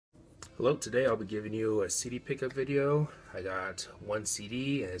Hello, today I'll be giving you a CD pickup video. I got one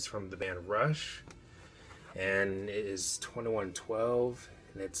CD and it's from the band Rush, and it is 2112,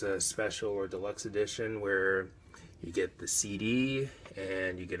 and it's a special or deluxe edition where you get the CD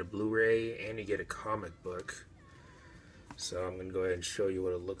and you get a Blu-ray and you get a comic book. So I'm going to go ahead and show you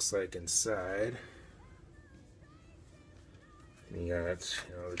what it looks like inside. And you got,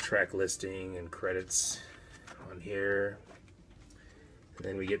 the track listing and credits on here. And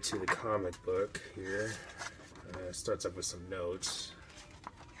then we get to the comic book here. Starts up with some notes.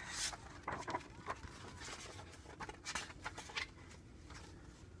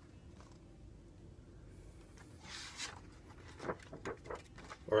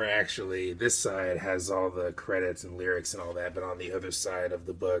 Or actually, this side has all the credits and lyrics and all that, but on the other side of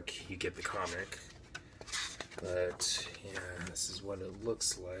the book, you get the comic. But yeah, this is what it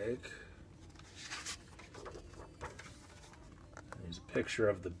looks like. There's a picture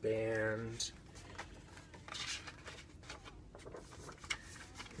of the band.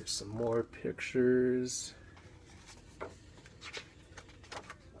 Here's some more pictures.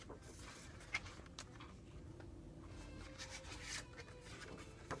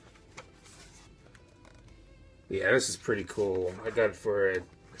 Yeah, this is pretty cool. I got it for a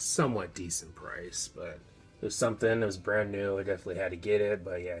somewhat decent price, but it was something. It was brand new. I definitely had to get it.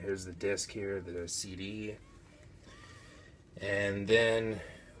 But yeah, here's the disc here, the CD. And then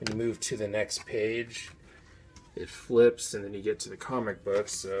when you move to the next page, it flips and then you get to the comic book.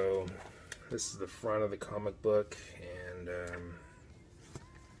 So this is the front of the comic book, and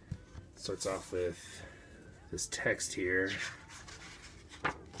starts off with this text here.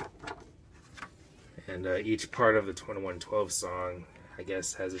 And each part of the 2112 song, I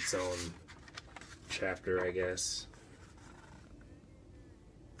guess, has its own chapter, I guess.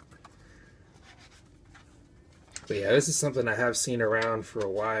 But yeah, this is something I have seen around for a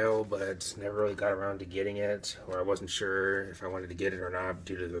while, but never really got around to getting it, or I wasn't sure if I wanted to get it or not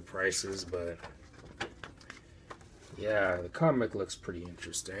due to the prices. But yeah, the comic looks pretty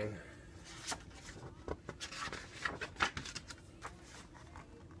interesting.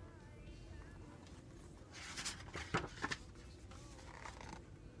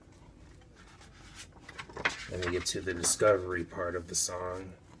 Then we get to the discovery part of the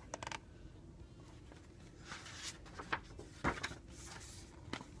song.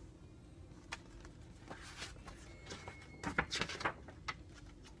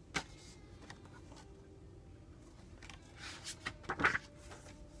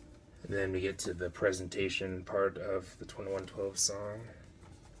 And then we get to the presentation part of the 2112 song.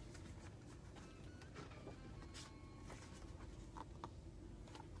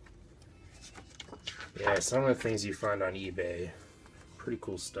 Yeah, some of the things you find on eBay, pretty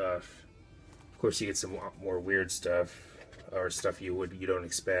cool stuff. Of course, you get some more weird stuff, or stuff you don't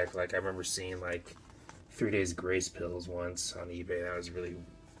expect. Like I remember seeing like 3 Days Grace pills once on eBay. That was really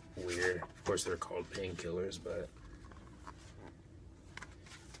weird. Of course, they're called painkillers, but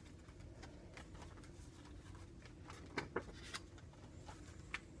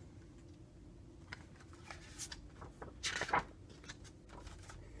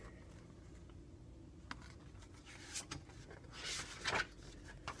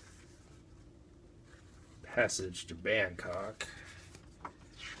Passage to Bangkok.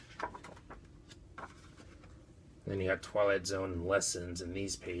 Then you got Twilight Zone and Lessons in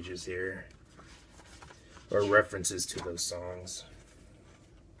these pages here, or references to those songs.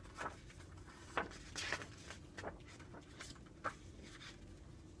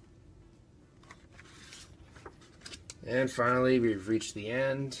 And finally, we've reached the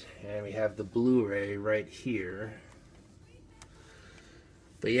end, and we have the Blu-ray right here.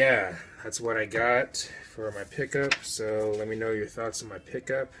 But yeah, that's what I got for my pickup. So let me know your thoughts on my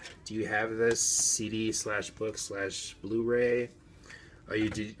pickup. Do you have this CD/book/Blu-ray?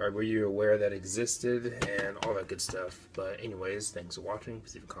 Were you aware that existed, and all that good stuff? But anyways, thanks for watching.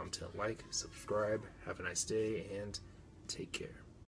 Please leave a comment, like, subscribe. Have a nice day, and take care.